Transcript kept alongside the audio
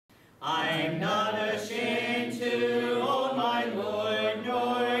I'm not ashamed to own my Lord,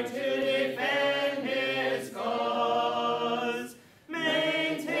 nor to defend his cause.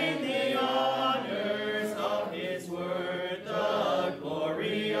 Maintain the honors of his word, the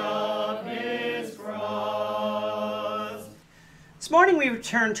glory of his cross. This morning we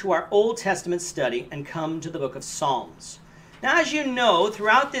return to our Old Testament study and come to the book of Psalms. Now, as you know,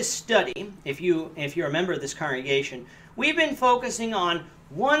 throughout this study, if you're a member of this congregation, we've been focusing on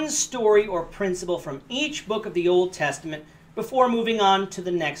one story or principle from each book of the Old Testament before moving on to the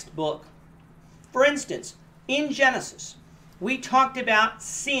next book. For instance, in Genesis, we talked about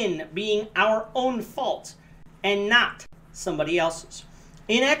sin being our own fault and not somebody else's.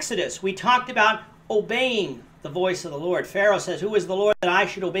 In Exodus, we talked about obeying the voice of the Lord. Pharaoh says, "Who is the Lord that I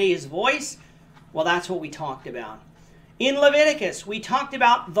should obey his voice?" Well, that's what we talked about. In Leviticus, we talked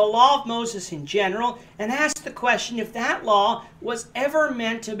about the law of Moses in general and asked the question if that law was ever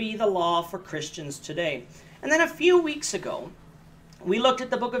meant to be the law for Christians today. And then a few weeks ago, we looked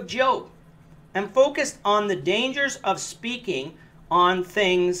at the book of Job and focused on the dangers of speaking on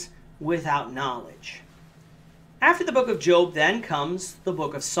things without knowledge. After the book of Job then comes the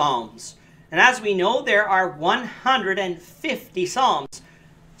book of Psalms. And as we know, there are 150 Psalms.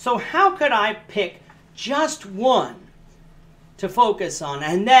 So how could I pick just one to focus on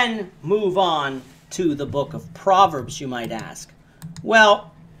and then move on to the book of Proverbs, you might ask?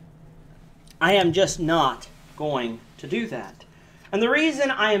 Well, I am just not going to do that. And the reason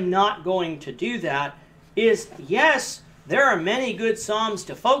I am not going to do that is, yes, there are many good Psalms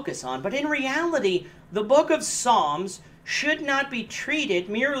to focus on, but in reality, the book of Psalms should not be treated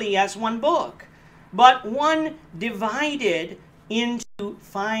merely as one book, but one divided into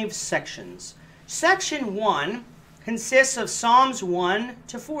 5 sections. Section 1 consists of Psalms 1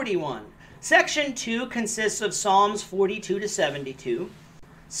 to 41. Section 2 consists of Psalms 42 to 72.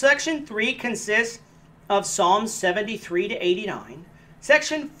 Section 3 consists of Psalms 73 to 89.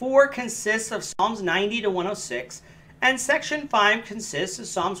 Section 4 consists of Psalms 90 to 106. And Section 5 consists of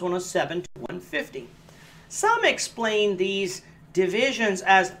Psalms 107 to 150. Some explain these divisions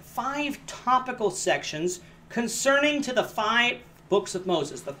as 5 topical sections concerning to the 5 books of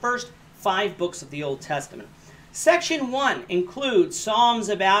Moses, the first 5 books of the Old Testament. Section 1 includes Psalms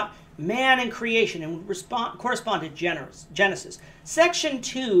about man and creation and correspond to Genesis. Section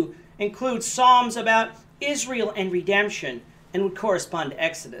 2 includes Psalms about Israel and redemption and would correspond to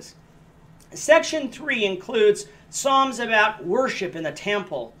Exodus. Section 3 includes Psalms about worship in the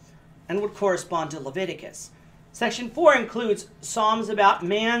temple and would correspond to Leviticus. Section 4 includes Psalms about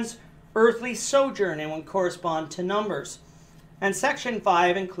man's earthly sojourn and would correspond to Numbers. And Section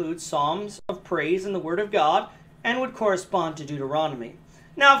 5 includes Psalms of praise in the Word of God and would correspond to Deuteronomy.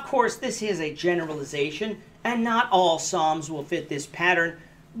 Now, of course, this is a generalization, and not all Psalms will fit this pattern,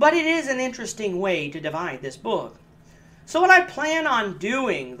 but it is an interesting way to divide this book. So what I plan on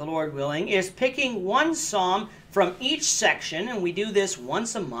doing, the Lord willing, is picking one Psalm from each section, and we do this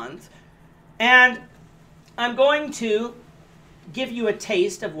once a month, and I'm going to give you a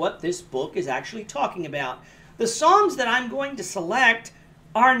taste of what this book is actually talking about. The Psalms that I'm going to select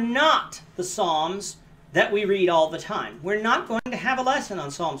are not the Psalms that we read all the time. We're not going to have a lesson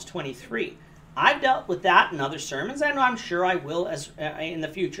on Psalms 23. I've dealt with that in other sermons, and I'm sure I will in the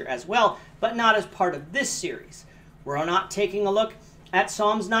future as well, but not as part of this series. We're not taking a look at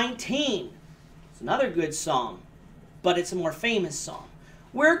Psalms 19. It's another good psalm, but it's a more famous psalm.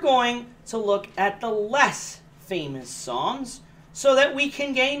 We're going to look at the less famous psalms so that we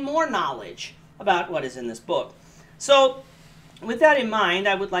can gain more knowledge about what is in this book. So, with that in mind,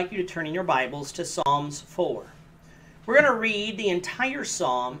 I would like you to turn in your Bibles to Psalms 4. We're going to read the entire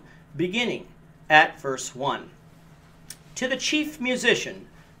psalm beginning at verse 1. To the chief musician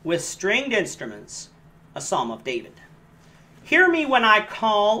with stringed instruments, a psalm of David. Hear me when I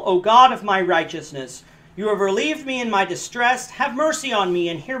call, O God of my righteousness. You have relieved me in my distress. Have mercy on me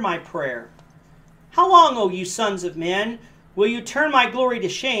and hear my prayer. How long, O you sons of men, will you turn my glory to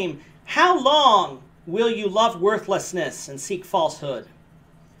shame? How long will you love worthlessness and seek falsehood?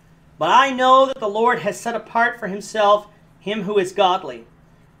 But I know that the Lord has set apart for himself him who is godly.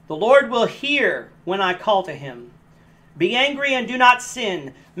 The Lord will hear when I call to him. Be angry and do not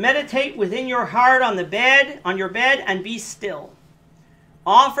sin. Meditate within your heart on your bed, and be still.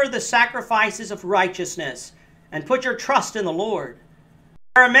 Offer the sacrifices of righteousness and put your trust in the Lord.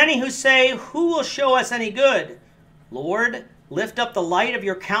 There are many who say, who will show us any good? Lord, lift up the light of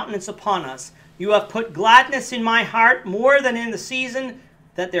your countenance upon us. You have put gladness in my heart more than in the season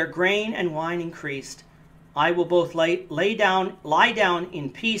that their grain and wine increased. I will both lie down in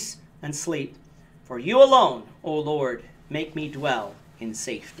peace and sleep. For you alone, O Lord, make me dwell in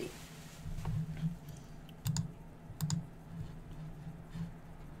safety.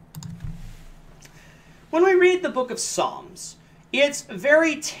 When we read the book of Psalms, it's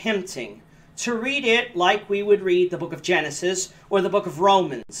very tempting to read it like we would read the book of Genesis or the book of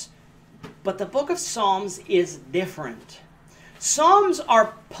Romans. But the book of Psalms is different. Psalms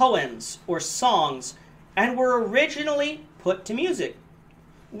are poems or songs and were originally put to music.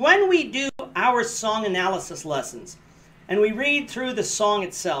 When we do our song analysis lessons and we read through the song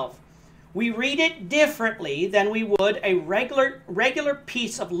itself, we read it differently than we would a regular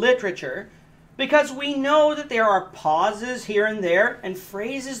piece of literature, because we know that there are pauses here and there and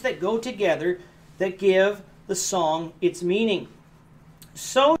phrases that go together that give the song its meaning.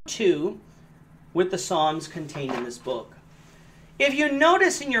 So too with the Psalms contained in this book. If you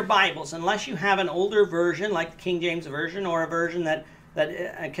notice in your Bibles, unless you have an older version like the King James Version or a version that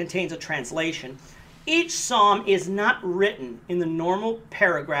contains a translation, each psalm is not written in the normal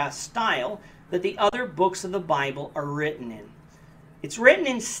paragraph style that the other books of the Bible are written in. It's written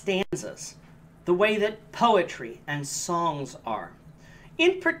in stanzas, the way that poetry and songs are.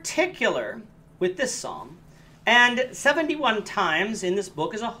 In particular, with this psalm, and 71 times in this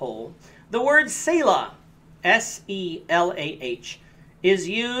book as a whole, the word Selah, S-E-L-A-H, is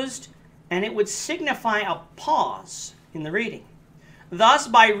used, and it would signify a pause in the reading. Thus,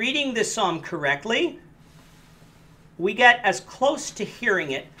 by reading this psalm correctly, we get as close to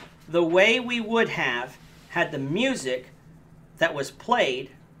hearing it the way we would have had the music that was played,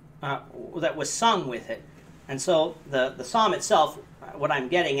 that was sung with it. And so the psalm itself, what I'm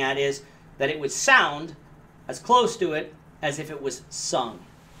getting at is that it would sound as close to it as if it was sung.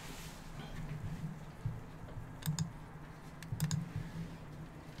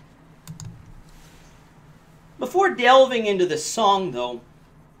 Before delving into the song, though,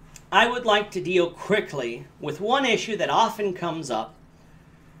 I would like to deal quickly with one issue that often comes up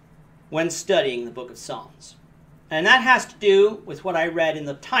when studying the book of Psalms. And that has to do with what I read in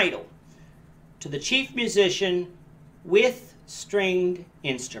the title, "To the Chief Musician with Stringed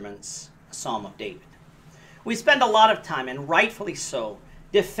Instruments, a Psalm of David." We spend a lot of time, and rightfully so,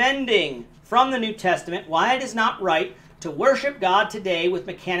 defending from the New Testament why it is not right to worship God today with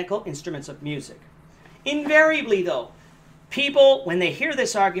mechanical instruments of music. Invariably, though, people, when they hear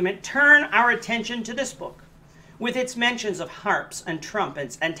this argument, turn our attention to this book with its mentions of harps and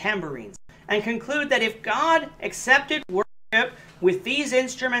trumpets and tambourines, and conclude that if God accepted worship with these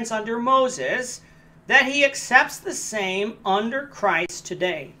instruments under Moses, that he accepts the same under Christ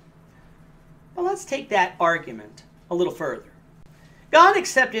today. Well, let's take that argument a little further. God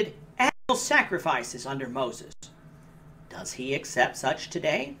accepted animal sacrifices under Moses. Does he accept such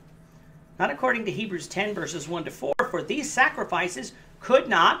today? Not according to Hebrews 10 verses 1 to 4, for these sacrifices could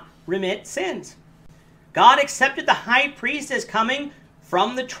not remit sins. God accepted the high priest as coming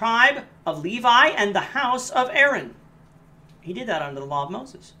from the tribe of Levi and the house of Aaron. He did that under the law of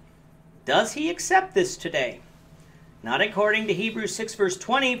Moses. Does he accept this today? Not according to Hebrews 6 verse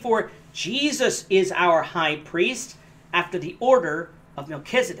 20, for Jesus is our high priest after the order of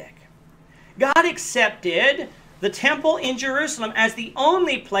Melchizedek. God accepted the temple in Jerusalem as the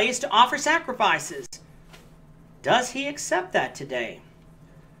only place to offer sacrifices. Does he accept that today?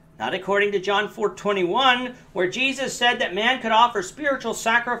 Not according to John 4:21, where Jesus said that man could offer spiritual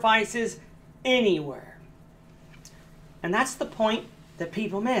sacrifices anywhere. And that's the point that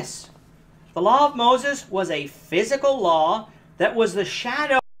people miss. The law of Moses was a physical law that was the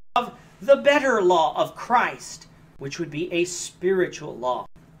shadow of the better law of Christ, which would be a spiritual law.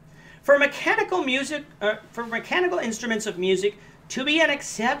 For mechanical instruments of music to be an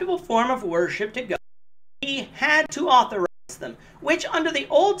acceptable form of worship to God, he had to authorize them, which under the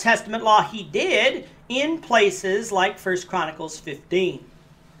Old Testament law he did in places like 1 Chronicles 15.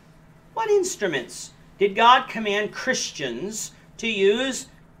 What instruments did God command Christians to use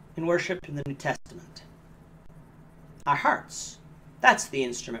in worship in the New Testament? Our hearts. That's the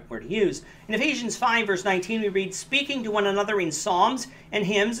instrument we're to use. In Ephesians 5 verse 19 we read, speaking to one another in psalms and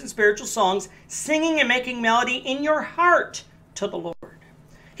hymns and spiritual songs, singing and making melody in your heart to the Lord.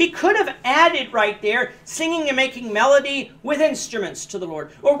 He could have added right there, singing and making melody with instruments to the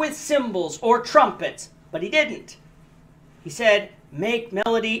Lord, or with cymbals or trumpets, but he didn't. He said, make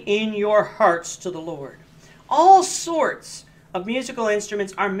melody in your hearts to the Lord. All sorts of musical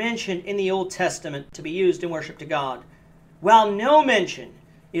instruments are mentioned in the Old Testament to be used in worship to God, while no mention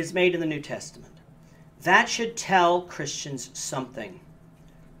is made in the New Testament. That should tell Christians something.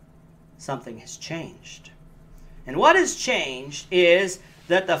 Something has changed. And what has changed is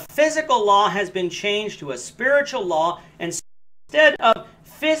that the physical law has been changed to a spiritual law, and instead of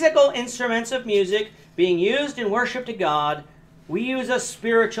physical instruments of music being used in worship to God, we use a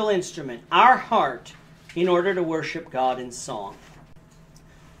spiritual instrument, our heart, in order to worship God in song.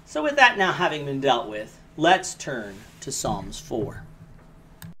 So with that now having been dealt with, let's turn to Psalms 4.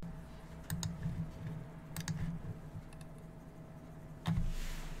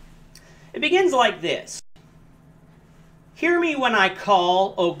 It begins like this. Hear me when I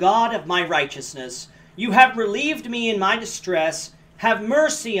call, O God of my righteousness. You have relieved me in my distress. Have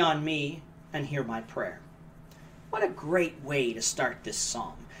mercy on me and hear my prayer. What a great way to start this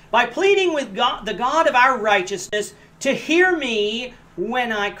psalm. By pleading with God, the God of our righteousness, to hear me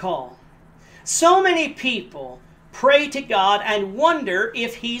when I call. So many people pray to God and wonder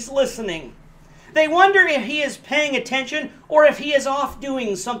if He's listening. They wonder if He is paying attention or if He is off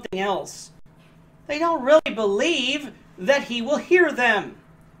doing something else. They don't really believe that He will hear them.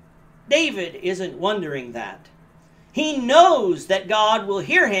 David isn't wondering that. He knows that God will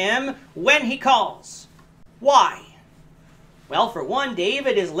hear him when he calls. Why? Well, for one,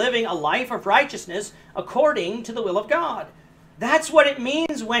 David is living a life of righteousness according to the will of God. That's what it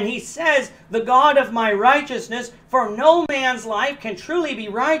means when he says, the God of my righteousness, for no man's life can truly be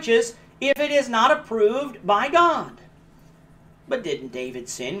righteous if it is not approved by God. But didn't David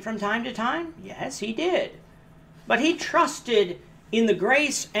sin from time to time? Yes, he did. But he trusted in the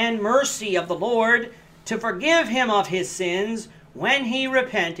grace and mercy of the Lord to forgive him of his sins when he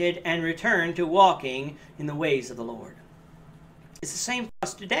repented and returned to walking in the ways of the Lord. It's the same for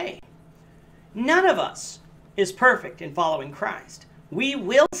us today. None of us is perfect in following Christ. We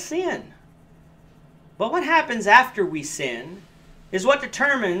will sin. But what happens after we sin is what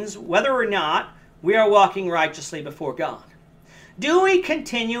determines whether or not we are walking righteously before God. Do we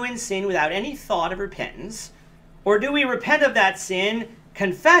continue in sin without any thought of repentance? Or do we repent of that sin,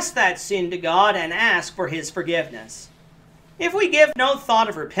 confess that sin to God, and ask for His forgiveness? If we give no thought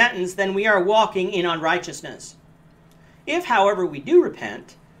of repentance, then we are walking in unrighteousness. If, however, we do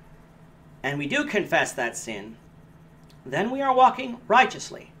repent, and we do confess that sin, then we are walking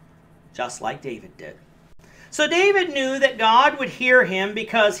righteously, just like David did. So David knew that God would hear him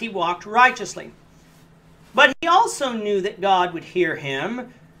because he walked righteously. But he also knew that God would hear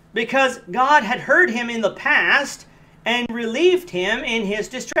him because God had heard him in the past and relieved him in his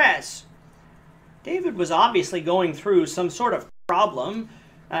distress. David was obviously going through some sort of problem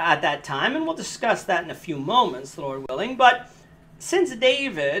at that time, and we'll discuss that in a few moments, Lord willing. But since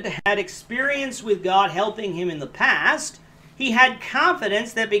David had experience with God helping him in the past, he had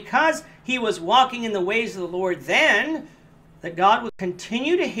confidence that because he was walking in the ways of the Lord then, that God would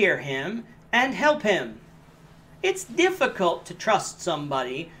continue to hear him and help him. It's difficult to trust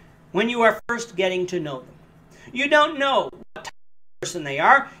somebody when you are first getting to know them. You don't know what type of person they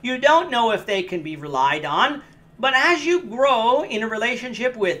are. You don't know if they can be relied on. But as you grow in a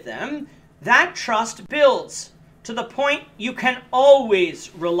relationship with them, that trust builds to the point you can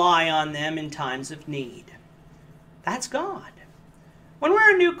always rely on them in times of need. That's God. When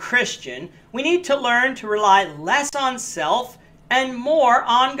we're a new Christian, we need to learn to rely less on self and more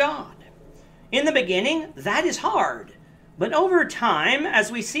on God. In the beginning, that is hard. But over time,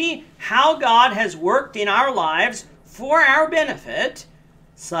 as we see how God has worked in our lives for our benefit,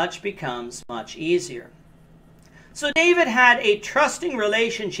 such becomes much easier. So David had a trusting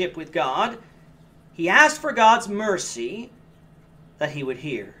relationship with God. He asked for God's mercy that he would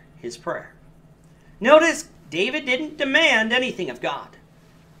hear his prayer. Notice David didn't demand anything of God,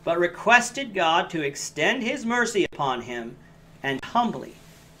 but requested God to extend his mercy upon him and humbly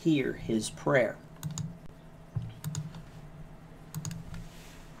hear his prayer.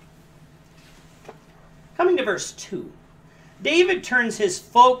 Coming to verse 2, David turns his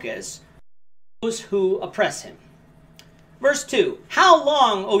focus to those who oppress him. Verse 2, How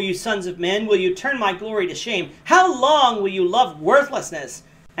long, O you sons of men, will you turn my glory to shame? How long will you love worthlessness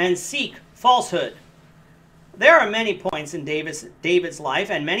and seek falsehood? There are many points in David's life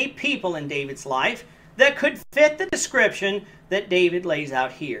and many people in David's life that could fit the description that David lays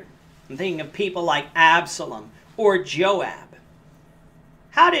out here. I'm thinking of people like Absalom or Joab.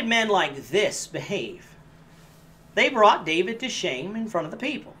 How did men like this behave? They brought David to shame in front of the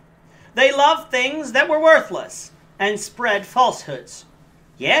people. They loved things that were worthless and spread falsehoods.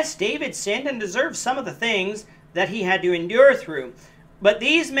 Yes, David sinned and deserved some of the things that he had to endure through, but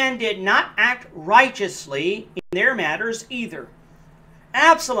these men did not act righteously in their matters either.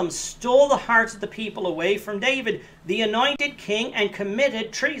 Absalom stole the hearts of the people away from David, the anointed king, and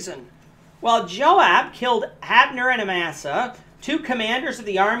committed treason, while Joab killed Abner and Amasa, two commanders of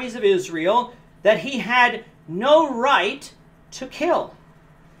the armies of Israel, that he had no right to kill.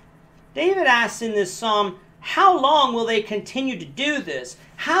 David asks in this psalm, how long will they continue to do this?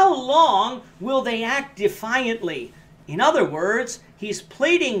 How long will they act defiantly? In other words, he's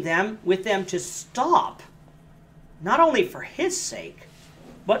pleading with them to stop, not only for his sake,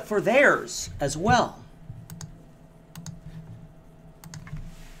 but for theirs as well.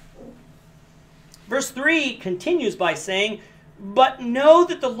 Verse 3 continues by saying, "But know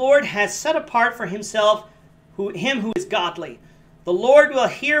that the Lord has set apart for himself him who is godly. The Lord will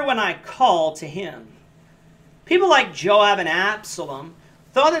hear when I call to him." People like Joab and Absalom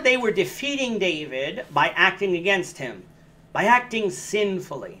thought that they were defeating David by acting against him, by acting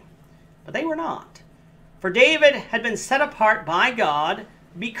sinfully. But they were not. For David had been set apart by God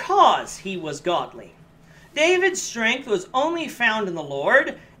because he was godly. David's strength was only found in the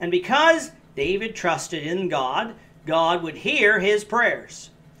Lord, and because David trusted in God, God would hear his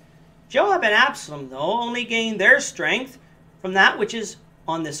prayers. Joab and Absalom, though, only gained their strength from that which is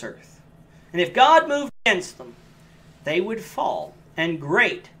on this earth. And if God moved against them, they would fall, and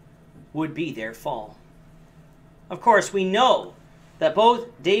great would be their fall. Of course, we know that both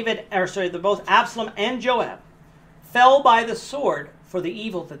Absalom and Joab fell by the sword for the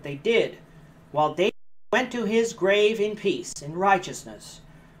evil that they did, while David went to his grave in peace, in righteousness,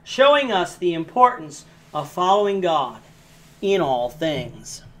 showing us the importance of following God in all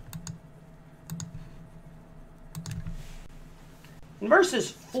things. In verses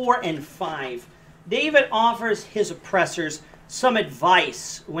 4 and 5, David offers his oppressors some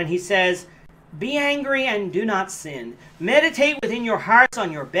advice when he says, "Be angry and do not sin. Meditate within your hearts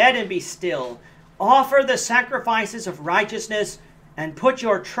on your bed and be still. Offer the sacrifices of righteousness and put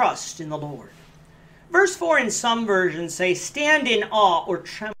your trust in the Lord." Verse 4 in some versions say, "Stand in awe or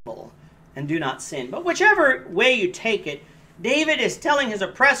tremble and do not sin." But whichever way you take it, David is telling his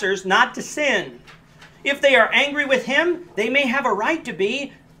oppressors not to sin. If they are angry with him, they may have a right to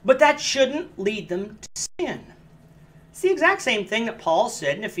be, but that shouldn't lead them to sin. It's the exact same thing that Paul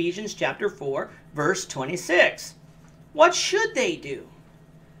said in Ephesians chapter 4, verse 26. What should they do?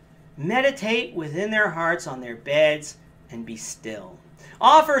 Meditate within their hearts on their beds and be still.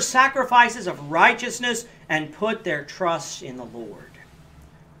 Offer sacrifices of righteousness and put their trust in the Lord.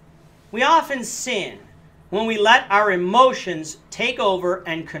 We often sin when we let our emotions take over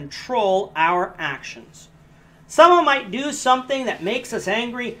and control our actions. Someone might do something that makes us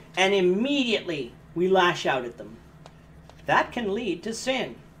angry, and immediately we lash out at them. That can lead to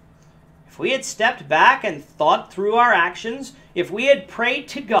sin. If we had stepped back and thought through our actions, if we had prayed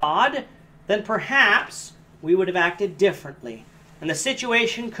to God, then perhaps we would have acted differently, and the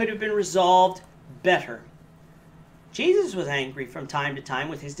situation could have been resolved better. Jesus was angry from time to time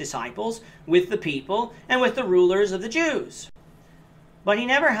with his disciples, with the people, and with the rulers of the Jews. But he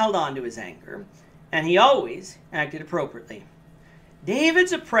never held on to his anger, and he always acted appropriately.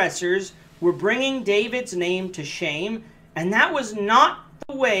 David's oppressors were bringing David's name to shame, and that was not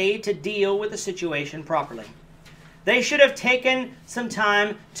the way to deal with the situation properly. They should have taken some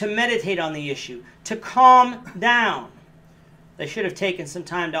time to meditate on the issue, to calm down. They should have taken some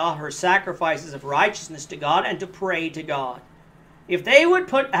time to offer sacrifices of righteousness to God and to pray to God. If they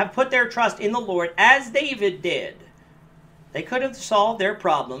would have put their trust in the Lord as David did, they could have solved their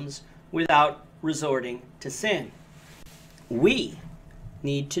problems without resorting to sin. We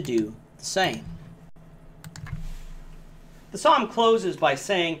need to do the same. The psalm closes by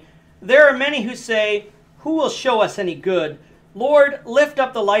saying, "There are many who say, 'Who will show us any good?' Lord, lift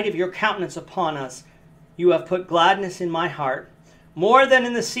up the light of your countenance upon us. You have put gladness in my heart, more than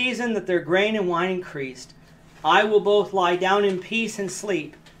in the season that their grain and wine increased. I will both lie down in peace and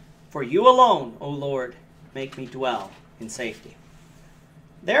sleep, for you alone, O Lord, make me dwell in safety."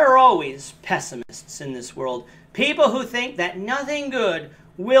 There are always pessimists in this world, people who think that nothing good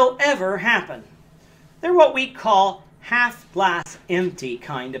will ever happen. They're what we call half-glass empty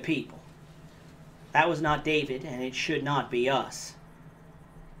kind of people. That was not David, and it should not be us.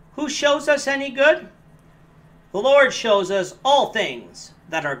 Who shows us any good? The Lord shows us all things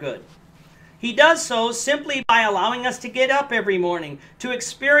that are good. He does so simply by allowing us to get up every morning, to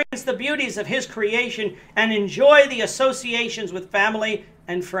experience the beauties of his creation, and enjoy the associations with family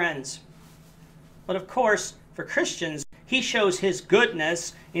and friends. But of course, for Christians, he shows his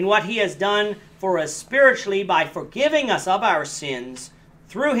goodness in what he has done for us spiritually by forgiving us of our sins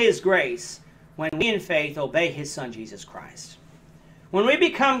through his grace when we in faith obey his Son, Jesus Christ. When we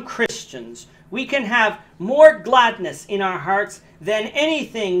become Christians, we can have more gladness in our hearts than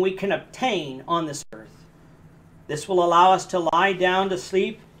anything we can obtain on this earth. This will allow us to lie down to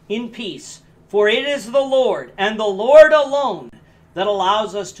sleep in peace, for it is the Lord, and the Lord alone, that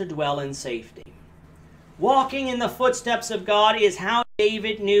allows us to dwell in safety. Walking in the footsteps of God is how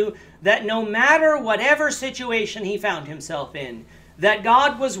David knew that no matter whatever situation he found himself in, that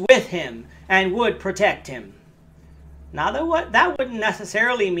God was with him and would protect him. Now, that wouldn't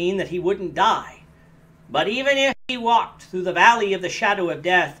necessarily mean that he wouldn't die. But even if he walked through the valley of the shadow of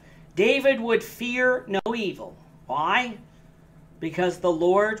death, David would fear no evil. Why? Because the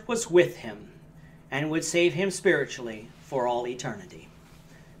Lord was with him, and would save him spiritually for all eternity.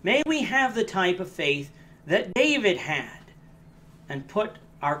 May we have the type of faith that David had and put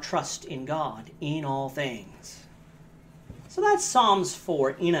our trust in God in all things. So that's Psalms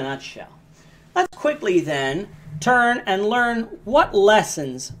 4 in a nutshell. Let's quickly then turn and learn what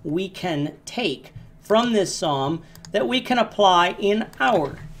lessons we can take from this psalm that we can apply in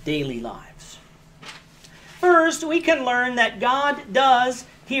our daily lives. First, we can learn that God does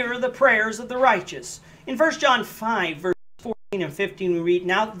hear the prayers of the righteous. In 1 John 5, verse 14 and 15, we read,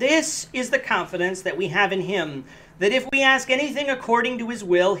 "Now this is the confidence that we have in him, that if we ask anything according to his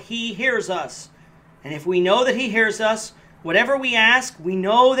will, he hears us. And if we know that he hears us, whatever we ask, we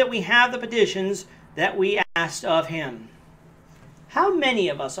know that we have the petitions that we asked of him." How many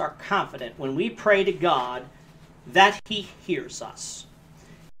of us are confident when we pray to God that he hears us?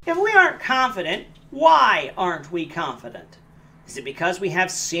 If we aren't confident, why aren't we confident? Is it because we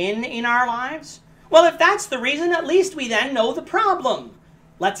have sin in our lives? Well, if that's the reason, at least we then know the problem.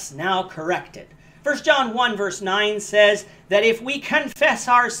 Let's now correct it. 1 John 1 verse 9 says that if we confess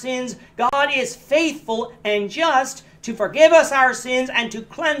our sins, God is faithful and just to forgive us our sins and to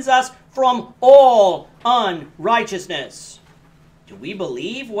cleanse us from all unrighteousness. Do we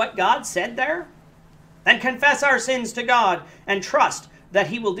believe what God said there? Then confess our sins to God and trust that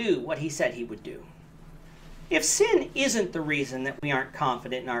he will do what he said he would do. If sin isn't the reason that we aren't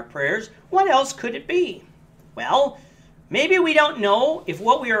confident in our prayers, what else could it be? Well, maybe we don't know if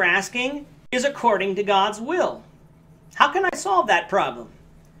what we are asking is according to God's will. How can I solve that problem?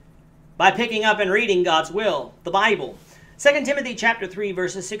 By picking up and reading God's will, the Bible. 2 Timothy chapter 3,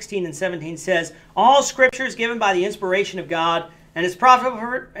 verses 16 and 17 says, "All Scripture is given by the inspiration of God, and is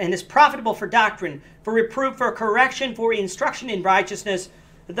profitable for doctrine, for reproof, for correction, for instruction in righteousness,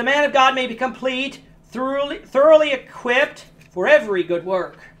 that the man of God may be complete, thoroughly equipped for every good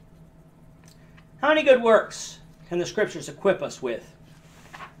work." How many good works can the Scriptures equip us with?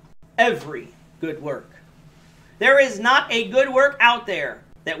 Every good work. There is not a good work out there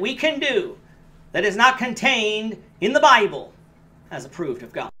that we can do that is not contained in the Bible as approved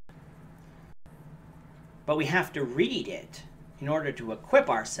of God. But we have to read it in order to equip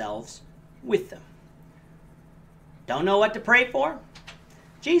ourselves with them. Don't know what to pray for?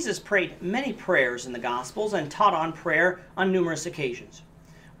 Jesus prayed many prayers in the Gospels and taught on prayer on numerous occasions.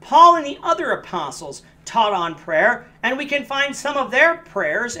 Paul and the other apostles taught on prayer, and we can find some of their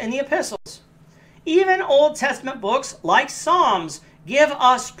prayers in the epistles. Even Old Testament books like Psalms give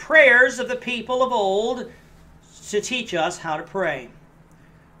us prayers of the people of old to teach us how to pray.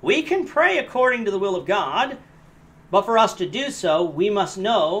 We can pray according to the will of God, but for us to do so, we must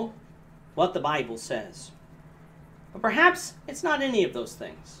know what the Bible says. But perhaps it's not any of those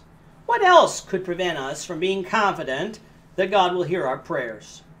things. What else could prevent us from being confident that God will hear our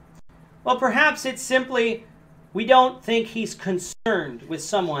prayers? Well, perhaps it's simply we don't think he's concerned with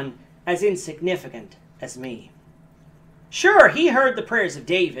someone as insignificant as me. Sure, he heard the prayers of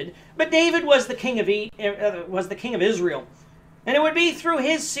David, but David was the king of Israel, and it would be through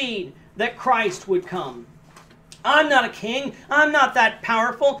his seed that Christ would come. I'm not a king. I'm not that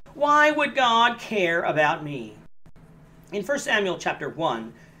powerful. Why would God care about me? In 1 Samuel chapter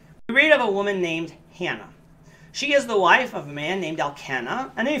 1, we read of a woman named Hannah. She is the wife of a man named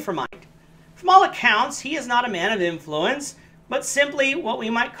Elkanah, an Ephraimite. From all accounts, he is not a man of influence, but simply what we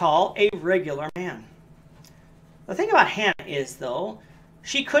might call a regular man. The thing about Hannah is, though,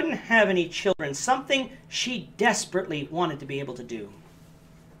 she couldn't have any children, something she desperately wanted to be able to do.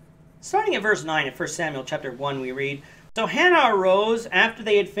 Starting at verse 9 of 1 Samuel chapter 1, we read, "So Hannah arose after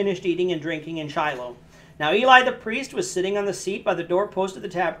they had finished eating and drinking in Shiloh. Now Eli the priest was sitting on the seat by the doorpost of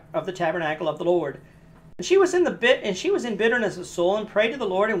the tabernacle of the Lord. And she was in bitterness of soul, and prayed to the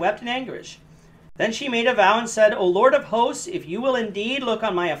Lord, and wept in anguish. Then she made a vow and said, O Lord of hosts, if you will indeed look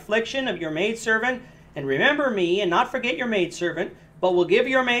on my affliction of your maidservant, and remember me, and not forget your maidservant, but will give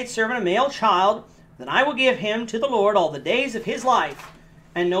your maidservant a male child, then I will give him to the Lord all the days of his life,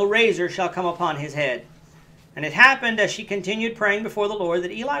 and no razor shall come upon his head. And it happened, as she continued praying before the Lord,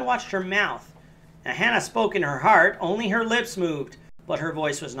 that Eli watched her mouth. And Hannah spoke in her heart, only her lips moved, but her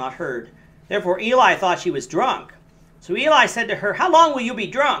voice was not heard. Therefore Eli thought she was drunk. So Eli said to her, How long will you be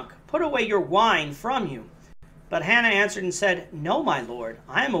drunk? Put away your wine from you. But Hannah answered and said, No, my Lord,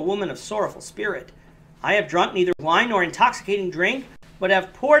 I am a woman of sorrowful spirit. I have drunk neither wine nor intoxicating drink, but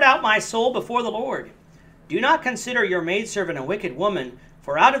have poured out my soul before the Lord. Do not consider your maidservant a wicked woman,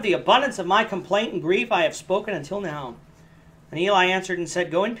 for out of the abundance of my complaint and grief I have spoken until now. And Eli answered and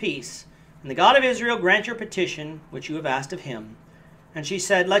said, Go in peace, and the God of Israel grant your petition, which you have asked of him. And she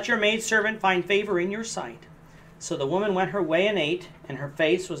said, Let your maidservant find favor in your sight. So the woman went her way and ate, and her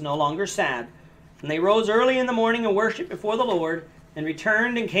face was no longer sad. And they rose early in the morning and worshipped before the Lord, and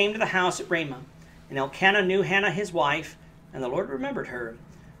returned and came to the house at Ramah. And Elkanah knew Hannah his wife, and the Lord remembered her.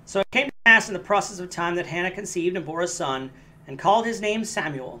 So it came to pass in the process of time that Hannah conceived and bore a son, and called his name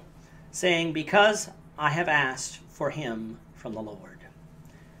Samuel, saying, Because I have asked for him from the Lord.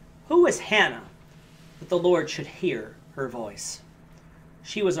 Who was Hannah that the Lord should hear her voice?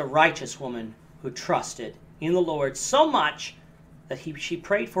 She was a righteous woman who trusted in the Lord so much that she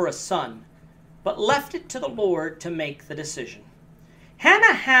prayed for a son, but left it to the Lord to make the decision.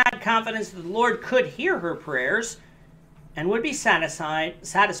 Hannah had confidence that the Lord could hear her prayers and would be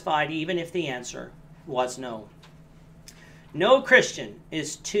satisfied even if the answer was no. No Christian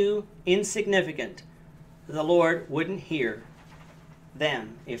is too insignificant that the Lord wouldn't hear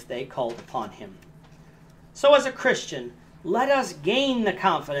them if they called upon him. So as a Christian, let us gain the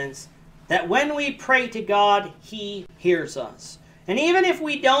confidence that when we pray to God, he hears us. And even if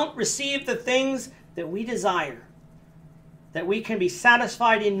we don't receive the things that we desire, that we can be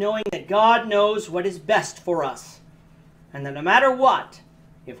satisfied in knowing that God knows what is best for us. And that no matter what,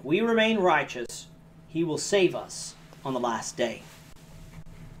 if we remain righteous, he will save us on the last day.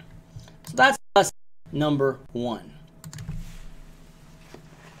 So that's lesson number 1.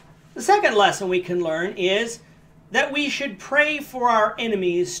 The second lesson we can learn is that we should pray for our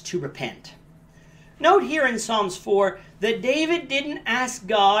enemies to repent. Note here in Psalms 4 that David didn't ask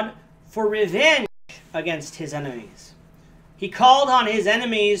God for revenge against his enemies. He called on his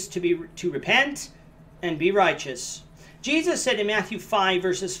enemies to repent and be righteous. Jesus said in Matthew 5,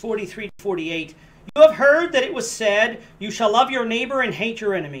 verses 43 to 48, You have heard that it was said, You shall love your neighbor and hate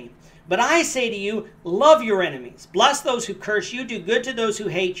your enemy. But I say to you, love your enemies. Bless those who curse you, do good to those who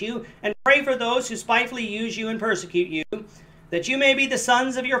hate you, and pray for those who spitefully use you and persecute you, that you may be the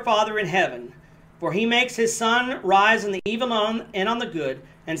sons of your Father in heaven. For he makes his sun rise on the evil and on the good,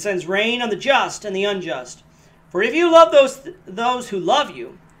 and sends rain on the just and the unjust. For if you love those who love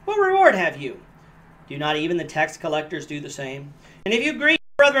you, what reward have you? Do not even the tax collectors do the same? And if you greet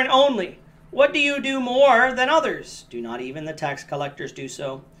your brethren only, what do you do more than others? Do not even the tax collectors do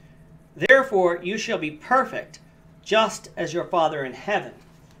so? Therefore you shall be perfect, just as your Father in heaven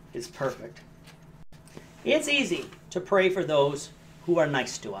is perfect. It's easy to pray for those who are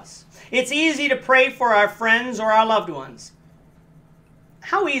nice to us. It's easy to pray for our friends or our loved ones.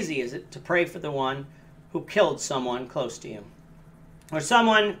 How easy is it to pray for the one who killed someone close to you? Or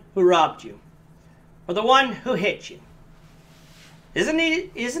someone who robbed you? Or the one who hit you? Isn't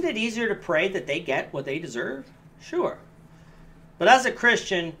it easier to pray that they get what they deserve? Sure. But as a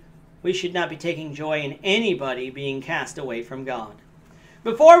Christian, we should not be taking joy in anybody being cast away from God.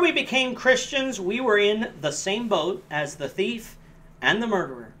 Before we became Christians, we were in the same boat as the thief and the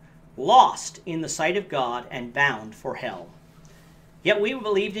murderer, lost in the sight of God and bound for hell. Yet we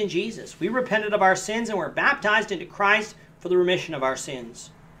believed in Jesus. We repented of our sins and were baptized into Christ for the remission of our sins.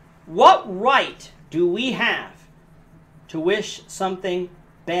 What right do we have to wish something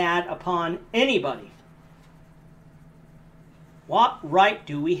bad upon anybody? What right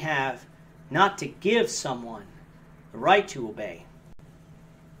do we have not to give someone the right to obey?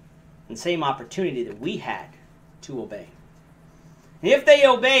 And the same opportunity that we had to obey. And if they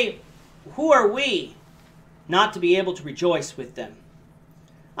obey, who are we not to be able to rejoice with them?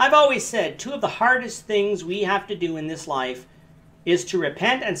 I've always said 2 of the hardest things we have to do in this life is to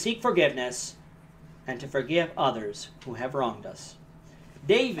repent and seek forgiveness, and to forgive others who have wronged us.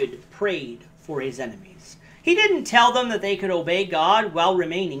 David prayed for his enemies. He didn't tell them that they could obey God while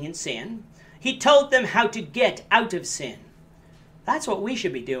remaining in sin. He told them how to get out of sin. That's what we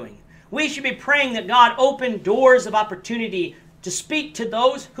should be doing. We should be praying that God open doors of opportunity to speak to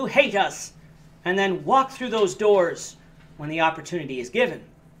those who hate us, and then walk through those doors when the opportunity is given.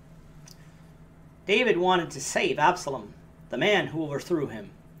 David wanted to save Absalom, the man who overthrew him.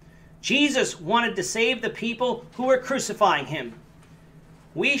 Jesus wanted to save the people who were crucifying him.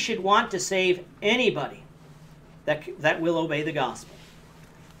 We should want to save anybody that will obey the gospel.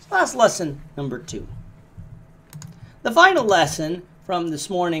 So that's lesson number 2. The final lesson from this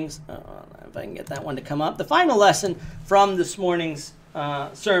morning's, if I can get that one to come up, the final lesson from this morning's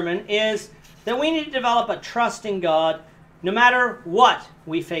sermon is that we need to develop a trust in God no matter what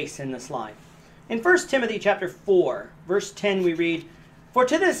we face in this life. In 1 Timothy chapter 4, verse 10 we read, For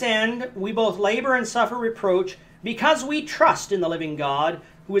to this end we both labor and suffer reproach, because we trust in the living God,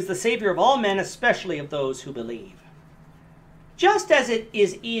 who is the Savior of all men, especially of those who believe. Just as it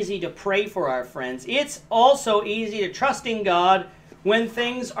is easy to pray for our friends, it's also easy to trust in God when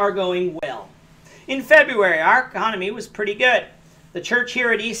things are going well. In February, our economy was pretty good. The church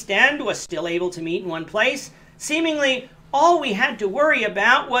here at East End was still able to meet in one place, seemingly All we had to worry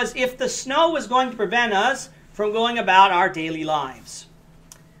about was if the snow was going to prevent us from going about our daily lives.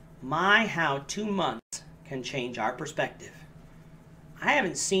 My, how 2 months can change our perspective. I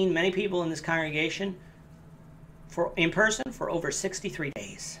haven't seen many people in this congregation in person for over 63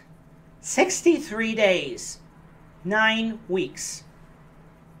 days. 63 days. 9 weeks.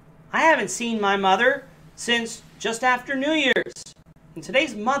 I haven't seen my mother since just after New Year's. And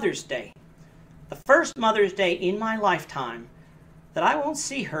today's Mother's Day. The first Mother's Day in my lifetime that I won't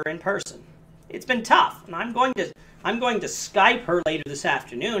see her in person. It's been tough, and I'm going to Skype her later this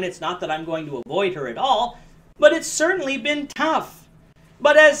afternoon. It's not that I'm going to avoid her at all, but it's certainly been tough.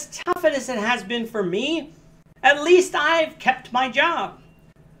 But as tough as it has been for me, at least I've kept my job.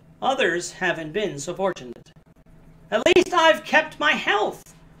 Others haven't been so fortunate. At least I've kept my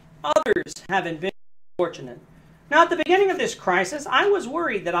health. Others haven't been fortunate. Now, at the beginning of this crisis, I was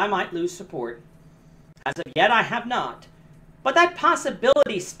worried that I might lose support. As of yet, I have not. But that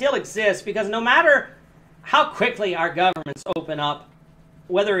possibility still exists because no matter how quickly our governments open up,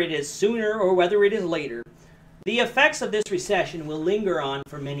 whether it is sooner or whether it is later, the effects of this recession will linger on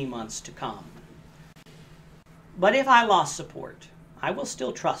for many months to come. But if I lost support, I will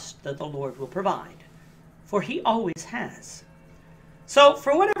still trust that the Lord will provide, for He always has. So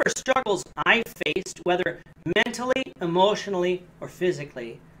for whatever struggles I've faced, whether mentally, emotionally, or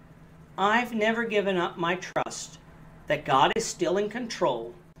physically, I've never given up my trust that God is still in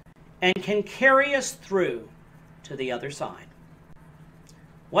control and can carry us through to the other side.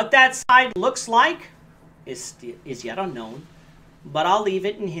 What that side looks like is yet unknown, but I'll leave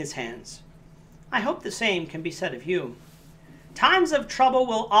it in His hands. I hope the same can be said of you. Times of trouble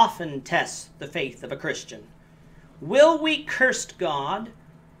will often test the faith of a Christian. Will we curse God,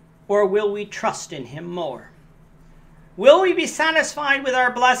 or will we trust in Him more? Will we be satisfied with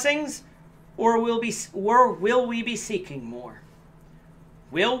our blessings, or will we be seeking more?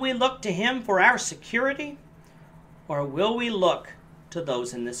 Will we look to Him for our security, or will we look to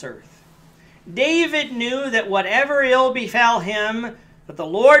those in this earth? David knew that whatever ill befell him, that the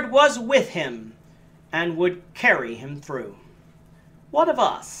Lord was with him and would carry him through. What of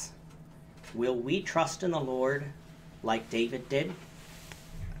us? Will we trust in the Lord like David did?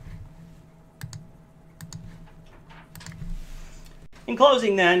 In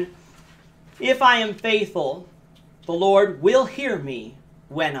closing then, if I am faithful, the Lord will hear me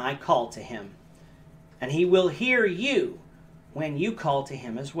when I call to Him. And He will hear you when you call to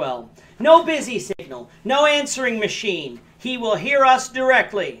Him as well. No busy signal, no answering machine. He will hear us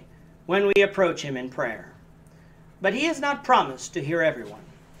directly when we approach Him in prayer. But He has not promised to hear everyone.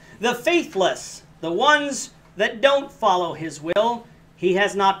 The faithless, the ones that don't follow His will, He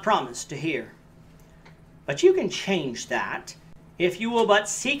has not promised to hear. But you can change that if you will but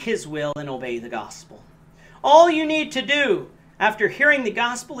seek His will and obey the gospel. All you need to do after hearing the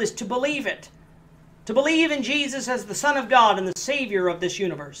gospel is to believe it. To believe in Jesus as the Son of God and the Savior of this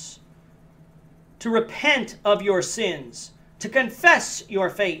universe. To repent of your sins. To confess your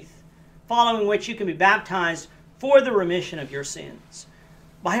faith, following which you can be baptized for the remission of your sins.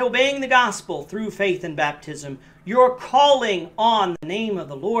 By obeying the gospel through faith and baptism, you're calling on the name of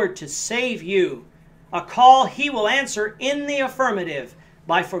the Lord to save you. A call He will answer in the affirmative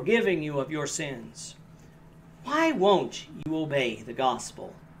by forgiving you of your sins. Why won't you obey the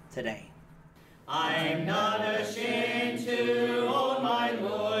gospel today? I'm not ashamed to own my